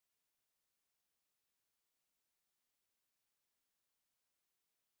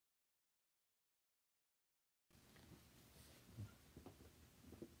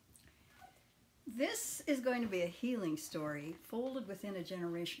This is going to be a healing story folded within a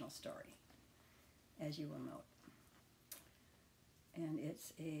generational story, as you will note. And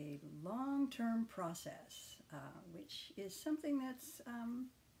it's a long-term process, which is something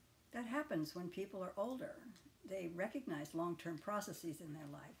that happens when people are older. They recognize long-term processes in their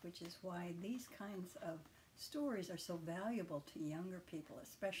life, which is why these kinds of stories are so valuable to younger people,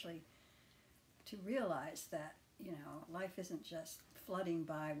 especially to realize that, you know, life isn't just flooding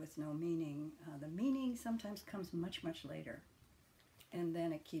by with no meaning. The meaning sometimes comes much, much later, and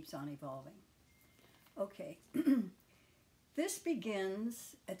then it keeps on evolving. Okay, this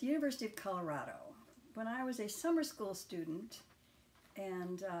begins at the University of Colorado when I was a summer school student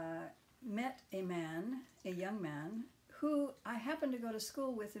and met a young man, who I happened to go to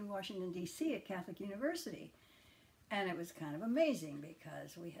school with in Washington, D.C. at Catholic University. And it was kind of amazing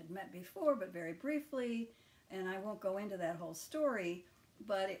because we had met before, but very briefly, and I won't go into that whole story,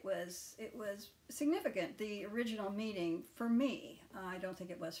 but it was significant, the original meeting for me. I don't think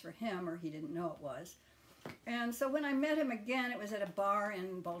it was for him, or he didn't know it was. And so when I met him again, it was at a bar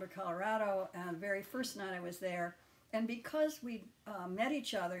in Boulder, Colorado, the very first night I was there. And because we met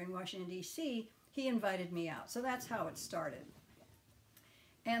each other in Washington, D.C., he invited me out. So that's how it started.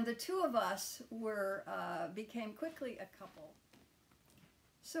 And the two of us became quickly a couple.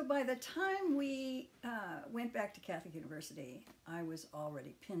 So by the time we went back to Catholic University, I was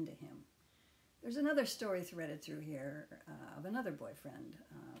already pinned to him. There's another story threaded through here of another boyfriend,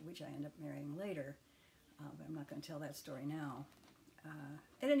 which I ended up marrying later, but I'm not going to tell that story now.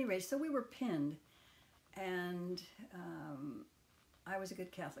 At any rate, so we were pinned, and I was a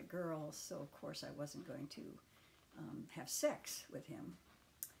good Catholic girl, so of course I wasn't going to have sex with him.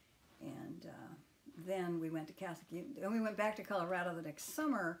 And then we went back to Colorado the next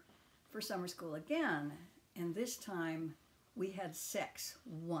summer for summer school again, and this time we had sex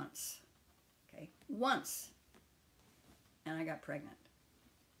once, okay, once, and I got pregnant,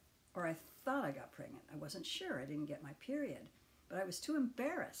 or I thought I got pregnant. I wasn't sure. I didn't get my period, but I was too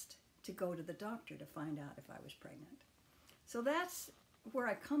embarrassed to go to the doctor to find out if I was pregnant. So that's where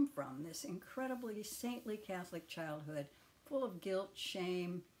I come from, this incredibly saintly Catholic childhood, full of guilt,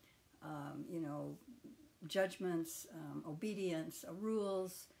 shame, you know, judgments, obedience,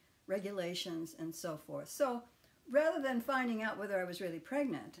 rules, regulations, and so forth. So rather than finding out whether I was really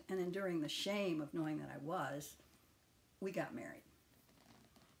pregnant and enduring the shame of knowing that I was, we got married.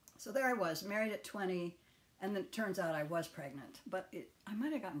 So there I was, married at 20, and then it turns out I was pregnant. But I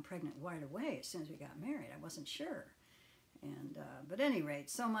might have gotten pregnant right away as soon as we got married. I wasn't sure. And but at any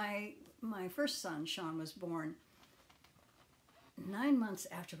rate, so my first son, Sean, was born 9 months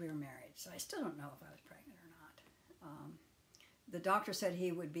after we were married, so I still don't know if I was pregnant or not. The doctor said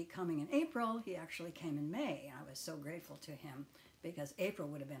he would be coming in April. He actually came in May, and I was so grateful to him because April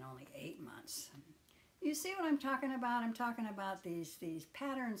would have been only 8 months. You see what I'm talking about? I'm talking about these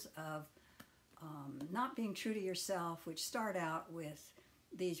patterns of not being true to yourself, which start out with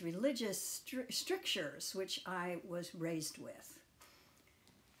these religious strictures, which I was raised with.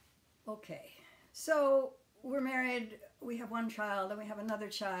 Okay, so we're married, we have one child, and we have another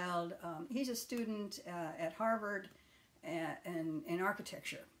child. He's a student at Harvard in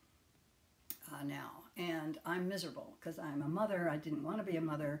architecture now, and I'm miserable because I'm a mother. I didn't want to be a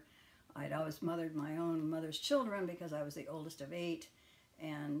mother. I'd always mothered my own mother's children because I was the oldest of 8,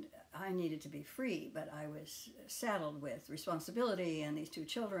 and I needed to be free, but I was saddled with responsibility and these 2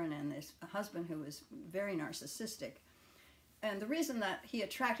 children and this husband who was very narcissistic. And the reason that he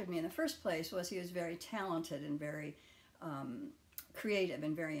attracted me in the first place was he was very talented and very creative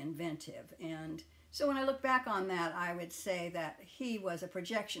and very inventive. And so when I look back on that, I would say that he was a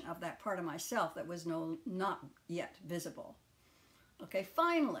projection of that part of myself that was not yet visible. Okay,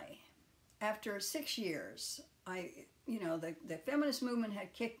 finally, after 6 years, the feminist movement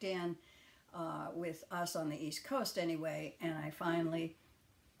had kicked in with us on the East Coast anyway, and I finally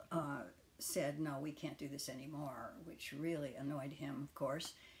said, no, we can't do this anymore, which really annoyed him, of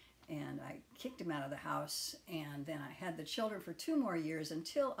course, and I kicked him out of the house, and then I had the children for 2 more years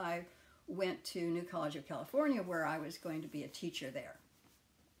until I went to New College of California, where I was going to be a teacher there.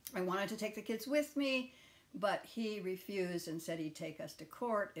 I wanted to take the kids with me, but he refused and said he'd take us to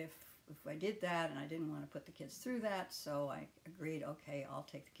court if I did that, and I didn't want to put the kids through that, so I agreed, okay, I'll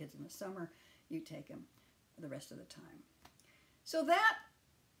take the kids in the summer, you take them the rest of the time. So that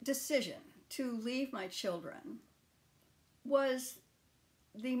decision to leave my children was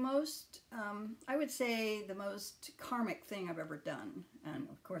the most, I would say, the most karmic thing I've ever done, and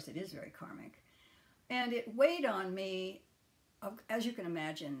of course it is very karmic, and it weighed on me, as you can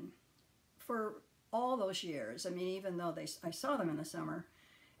imagine, for all those years. I mean, even though I saw them in the summer,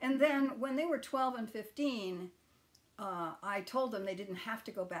 And then when they were 12 and 15, I told them they didn't have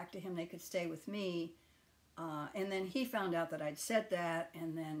to go back to him, they could stay with me. And then he found out that I'd said that,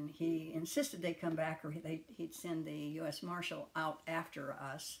 and then he insisted they come back, or he'd send the U.S. Marshal out after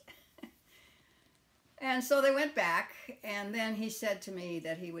us. And so they went back, and then he said to me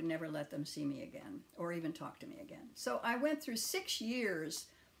that he would never let them see me again, or even talk to me again. So I went through 6 years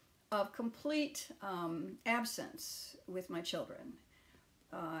of complete absence with my children.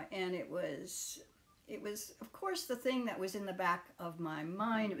 And it was, of course, the thing that was in the back of my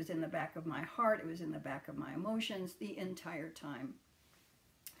mind. It was in the back of my heart. It was in the back of my emotions the entire time.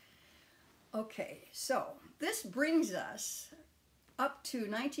 Okay, so this brings us up to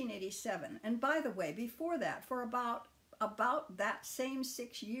 1987. And by the way, before that, for about that same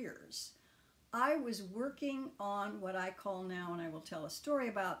 6 years, I was working on what I call now, and I will tell a story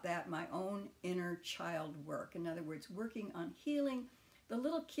about that, my own inner child work. In other words, working on healing the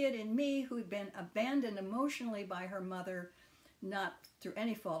little kid in me who had been abandoned emotionally by her mother, not through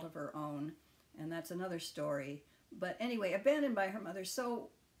any fault of her own, and that's another story. But anyway, abandoned by her mother, so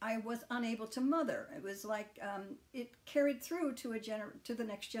I was unable to mother. It was like it carried through to the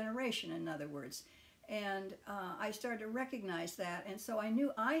next generation, in other words. And I started to recognize that, and so I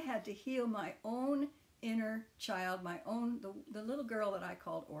knew I had to heal my own inner child, my own, the little girl that I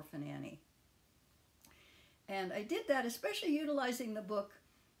called Orphan Annie. And I did that, especially utilizing the book,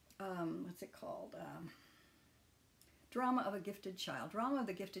 what's it called? Drama of a Gifted Child. Drama of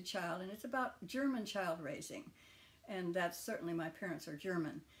the Gifted Child, and it's about German child raising. And that's certainly, my parents are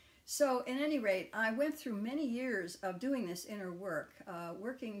German. So, at any rate, I went through many years of doing this inner work,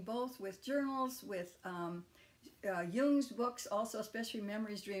 working both with journals, with Jung's books, also especially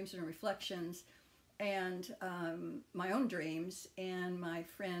Memories, Dreams, and Reflections, and my own dreams, and my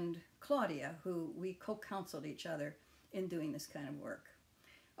friend Claudia, who we co-counseled each other in doing this kind of work.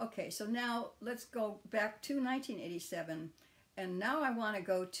 Okay, so now let's go back to 1987, and now I want to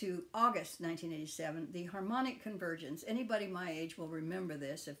go to August 1987, the harmonic convergence. Anybody my age will remember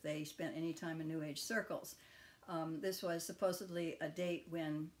this if they spent any time in New Age circles. This was supposedly a date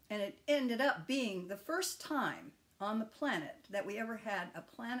when, and it ended up being the first time on the planet that we ever had a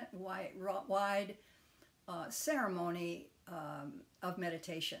planet-wide ceremony of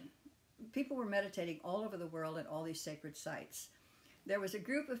meditation. People were meditating all over the world at all these sacred sites. There was a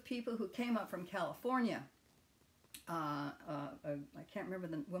group of people who came up from California. I can't remember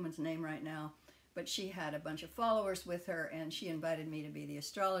the woman's name right now, but she had a bunch of followers with her, and she invited me to be the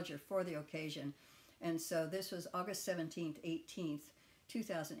astrologer for the occasion. And so this was August 17th, 18th,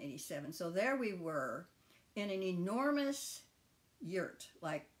 2087. So there we were in an enormous yurt,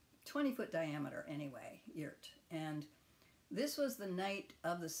 like 20-foot diameter anyway, yurt. And this was the night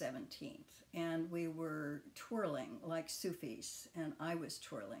of the 17th, and we were twirling like Sufis, and I was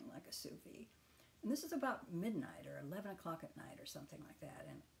twirling like a Sufi. And this is about midnight or 11 o'clock at night or something like that,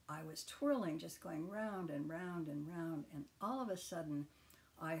 and I was twirling, just going round and round and round, and all of a sudden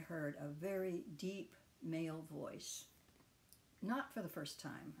I heard a very deep male voice. Not for the first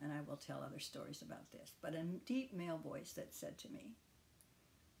time, and I will tell other stories about this, but a deep male voice that said to me,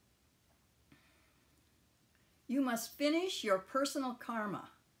 "You must finish your personal karma.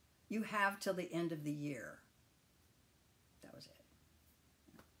 You have till the end of the year." That was it.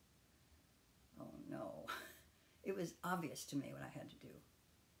 Oh no. It was obvious to me what I had to do.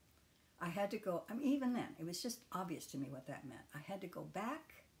 I had to go, even then, it was just obvious to me what that meant. I had to go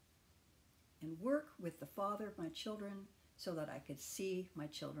back and work with the father of my children so that I could see my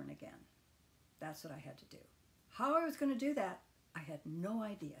children again. That's what I had to do. How I was going to do that, I had no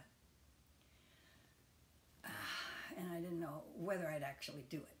idea. And I didn't know whether I'd actually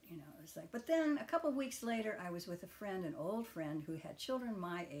do it, you know. It was like, but then a couple of weeks later, I was with a friend, an old friend who had children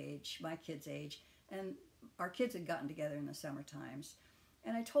my age, my kids' age, and our kids had gotten together in the summer times.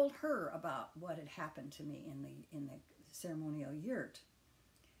 And I told her about what had happened to me in the ceremonial yurt.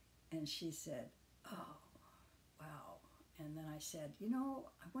 And she said, "Oh, wow." And then I said, "You know,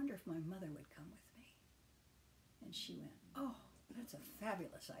 I wonder if my mother would come with me." And she went, "Oh, that's a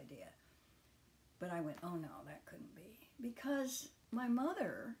fabulous idea." But I went, "Oh no, that couldn't be." Because my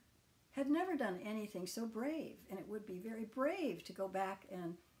mother had never done anything so brave. And it would be very brave to go back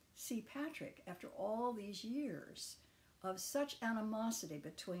and see Patrick after all these years of such animosity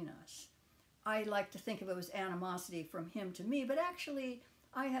between us. I like to think of it as animosity from him to me, but actually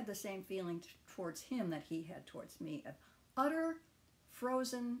I had the same feeling towards him that he had towards me, of utter,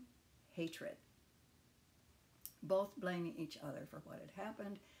 frozen hatred. Both blaming each other for what had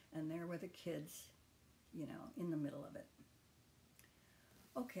happened, and there were the kids, you know, in the middle of it.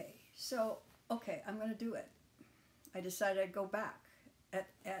 Okay, so, I'm going to do it. I decided I'd go back.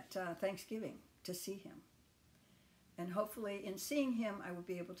 at Thanksgiving to see him. And hopefully in seeing him, I will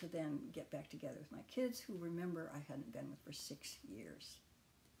be able to then get back together with my kids, who, remember, I hadn't been with for 6 years.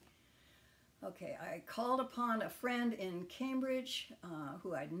 Okay, I called upon a friend in Cambridge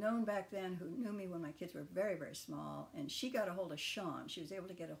who I'd known back then, who knew me when my kids were very, very small, and she got a hold of Sean. She was able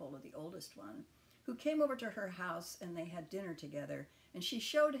to get a hold of the oldest one, who came over to her house, and they had dinner together, and she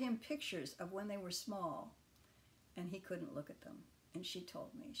showed him pictures of when they were small, and he couldn't look at them. And she told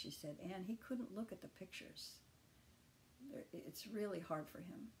me, she said, Anne, he couldn't look at the pictures. It's really hard for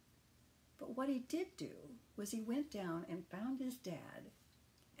him. But what he did do was he went down and found his dad,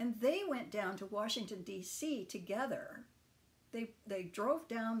 and they went down to Washington, D.C. together. They drove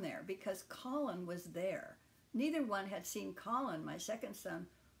down there because Colin was there. Neither one had seen Colin, my second son,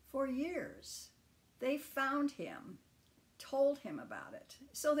 for years. They found him, told him about it.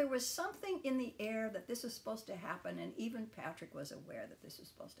 So there was something in the air that this was supposed to happen, and even Patrick was aware that this was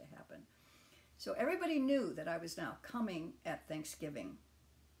supposed to happen. So everybody knew that I was now coming at Thanksgiving.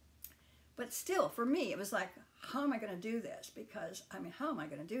 But still, for me, it was like, how am I going to do this? Because, I mean, how am I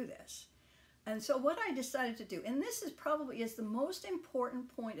going to do this? And so what I decided to do, and this is probably the most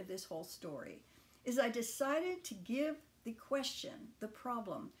important point of this whole story, is I decided to give the question, the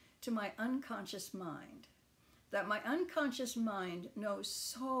problem, to my unconscious mind. That my unconscious mind knows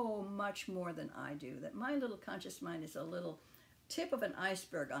so much more than I do. That my little conscious mind is a little tip of an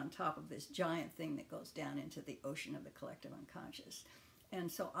iceberg on top of this giant thing that goes down into the ocean of the collective unconscious. And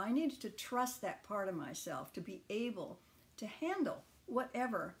so I needed to trust that part of myself to be able to handle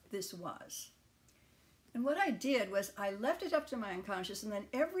whatever this was. And what I did was I left it up to my unconscious, and then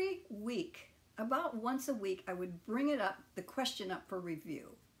every week, about once a week, I would bring it up, the question up for review.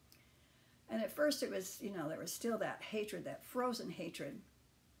 And at first it was, there was still that hatred, that frozen hatred.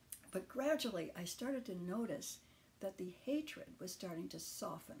 But gradually I started to notice that the hatred was starting to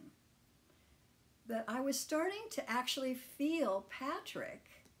soften. That I was starting to actually feel Patrick,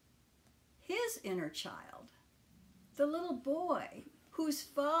 his inner child, the little boy whose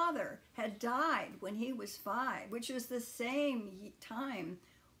father had died when he was 5, which was the same time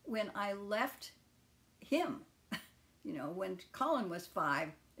when I left him. When Colin was 5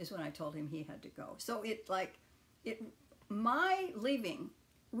 is when I told him he had to go. So my leaving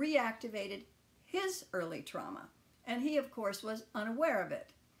reactivated his early trauma. And he, of course, was unaware of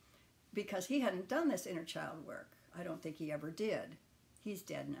it because he hadn't done this inner child work. I don't think he ever did. He's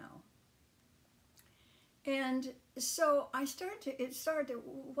dead now. And so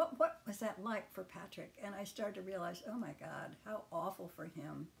what was that like for Patrick? And I started to realize, oh my God, how awful for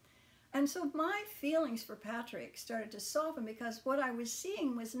him. And so my feelings for Patrick started to soften, because what I was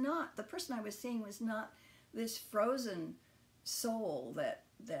seeing was not, the person I was seeing was not this frozen soul that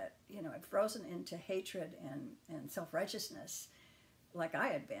had frozen into hatred and self-righteousness like I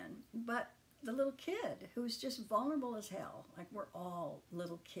had been, but the little kid who's just vulnerable as hell. Like, we're all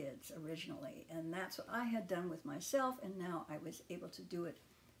little kids originally, and that's what I had done with myself, and now I was able to do it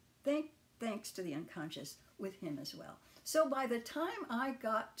thanks to the unconscious with him as well. So by the time I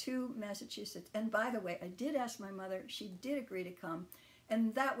got to Massachusetts, and by the way, I did ask my mother, she did agree to come,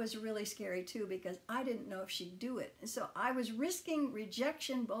 and that was really scary too, because I didn't know if she'd do it. And so I was risking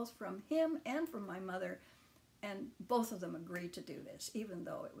rejection both from him and from my mother, and both of them agreed to do this, even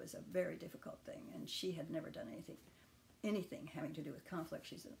though it was a very difficult thing, and she had never done anything having to do with conflict.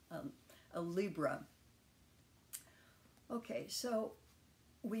 She's a Libra. Okay, so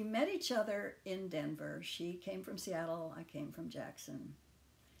we met each other in Denver. She came from Seattle, I came from Jackson,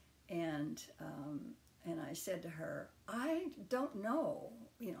 and I said to her, I don't know,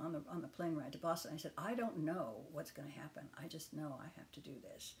 on the plane ride to Boston, I said, I don't know what's going to happen. I just know I have to do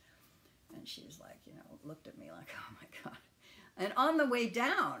this. And she was like, looked at me like, oh my God. And on the way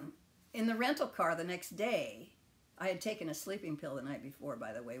down, in the rental car the next day, I had taken a sleeping pill the night before,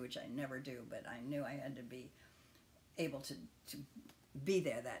 by the way, which I never do, but I knew I had to be able to be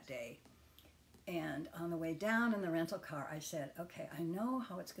there that day. And on the way down in the rental car, I said, okay, I know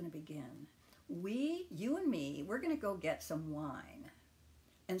how it's going to begin. You and me, we're going to go get some wine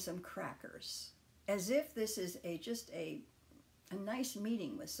and some crackers, as if this is just a nice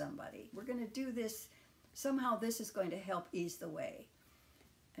meeting with somebody. We're going to do this. Somehow this is going to help ease the way.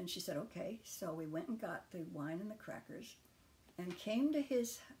 And she said, okay. So we went and got the wine and the crackers and came to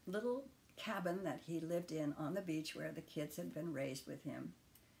his little cabin that he lived in on the beach, where the kids had been raised with him,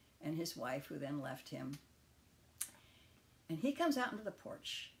 and his wife, who then left him. And he comes out into the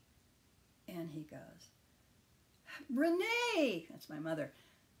porch and he goes, Renee, that's my mother,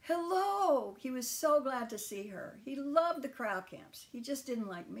 hello. He was so glad to see her. He loved the crowd camps. He just didn't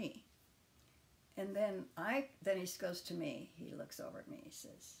like me. And then he goes to me. He looks over at me. He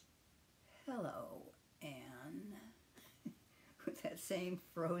says, "Hello, Anne," with that same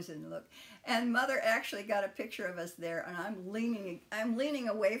frozen look. And Mother actually got a picture of us there, and I'm leaning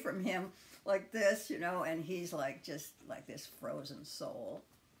away from him like this, you know, and he's like just like this frozen soul.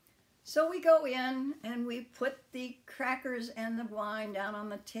 So we go in and we put the crackers and the wine down on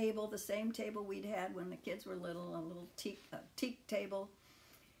the table, the same table we'd had when the kids were little, a little teak table.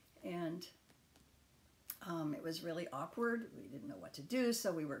 And it was really awkward. We didn't know what to do,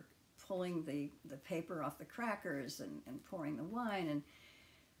 so we were pulling the paper off the crackers and pouring the wine.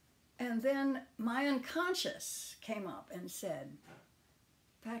 And then my unconscious came up and said,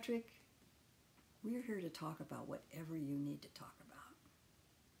 "Patrick, we're here to talk about whatever you need to talk about."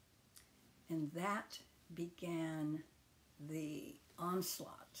 And that began the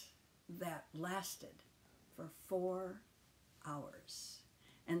onslaught that lasted for 4 hours.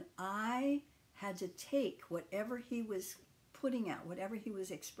 And I had to take whatever he was putting out, whatever he was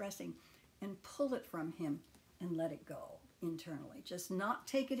expressing, and pull it from him and let it go internally. Just not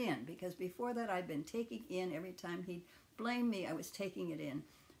take it in, because before that I'd been taking in every time he'd blame me, I was taking it in.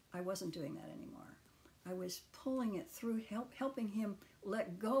 I wasn't doing that anymore. I was pulling it through, helping him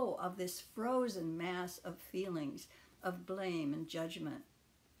let go of this frozen mass of feelings of blame and judgment.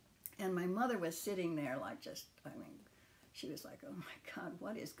 And my mother was sitting there like just, I mean, she was like, "Oh my God,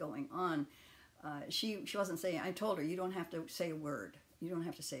 what is going on?" She wasn't saying, I told her, "You don't have to say a word. You don't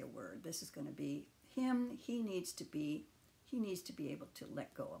have to say a word. This is going to be him. He needs to be able to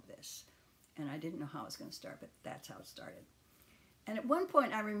let go of this." And I didn't know how it was going to start, but that's how it started. And at one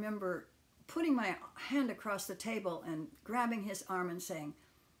point I remember putting my hand across the table and grabbing his arm and saying,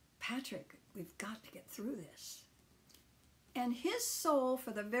 "Patrick, we've got to get through this." And his soul,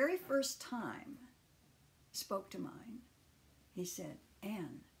 for the very first time, spoke to mine. He said,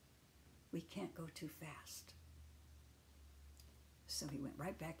 "Anne, we can't go too fast." So he went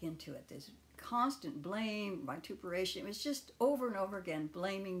right back into it. This constant blame, vituperation. It was just over and over again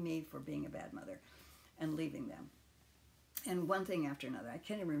blaming me for being a bad mother and leaving them. And one thing after another. I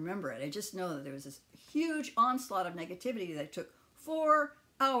can't even remember it. I just know that there was this huge onslaught of negativity that took 4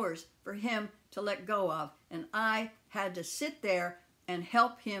 hours for him to let go of. And I had to sit there and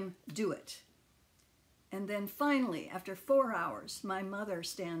help him do it. And then finally, after 4 hours, my mother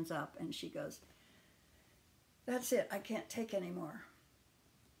stands up and she goes, "That's it. I can't take any more."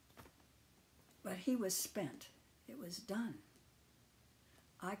 But he was spent. It was done.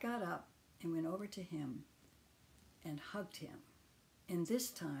 I got up and went over to him and hugged him. And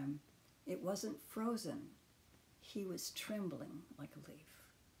this time, it wasn't frozen. He was trembling like a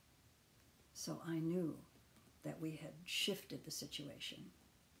leaf. So I knew that we had shifted the situation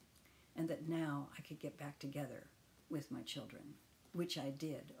and that now I could get back together with my children, which I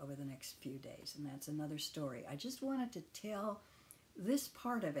did over the next few days. And that's another story. I just wanted to tell this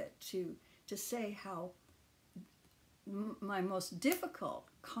part of it to say how my most difficult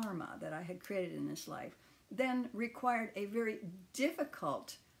karma that I had created in this life then required a very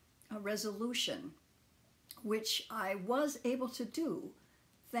difficult resolution, which I was able to do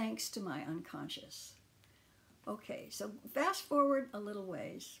thanks to my unconscious. Okay, so fast forward a little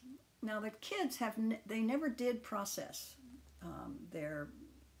ways. Now the kids they never did process their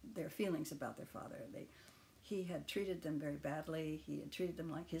feelings about their father. He had treated them very badly. He had treated them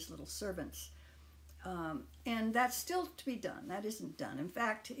like his little servants. And that's still to be done. That isn't done. In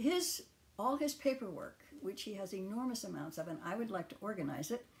fact, all his paperwork, which he has enormous amounts of, and I would like to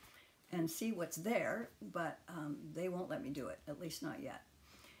organize it and see what's there, but they won't let me do it, at least not yet.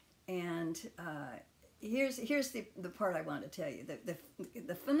 And here's the part I want to tell you.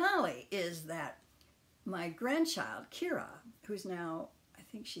 The finale is that my grandchild, Kira, who's now, I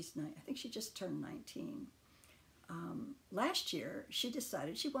think she just turned 19. Last year, she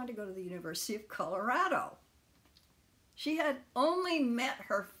decided she wanted to go to the University of Colorado. She had only met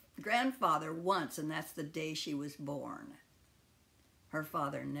her grandfather once, and that's the day she was born. Her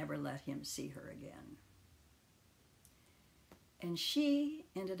father never let him see her again. And she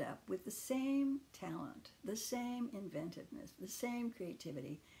ended up with the same talent, the same inventiveness, the same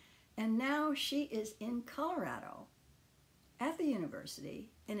creativity. And now she is in Colorado at the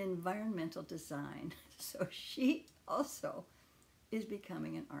university in environmental design. So she also is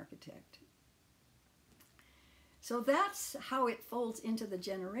becoming an architect. So that's how it folds into the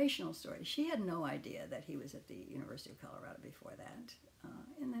generational story. She had no idea that he was at the University of Colorado before that.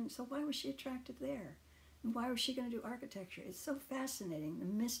 And then, so why was she attracted there? And why was she going to do architecture? It's so fascinating, the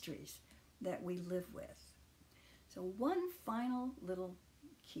mysteries that we live with. So one final little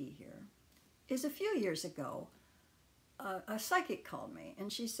key here is a few years ago, a psychic called me,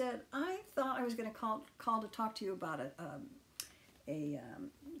 and she said, I thought I was going to call to talk to you about a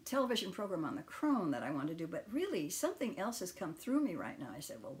television program on the Crone that I want to do, but really something else has come through me right now. I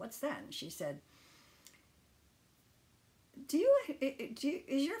said, well, what's that? And she said, did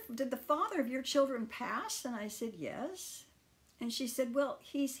the father of your children pass? And I said, yes. And she said, well,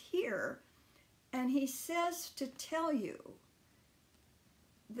 he's here, and he says to tell you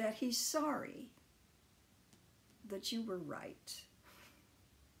that he's sorry that you were right.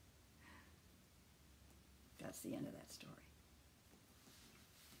 That's the end of that story.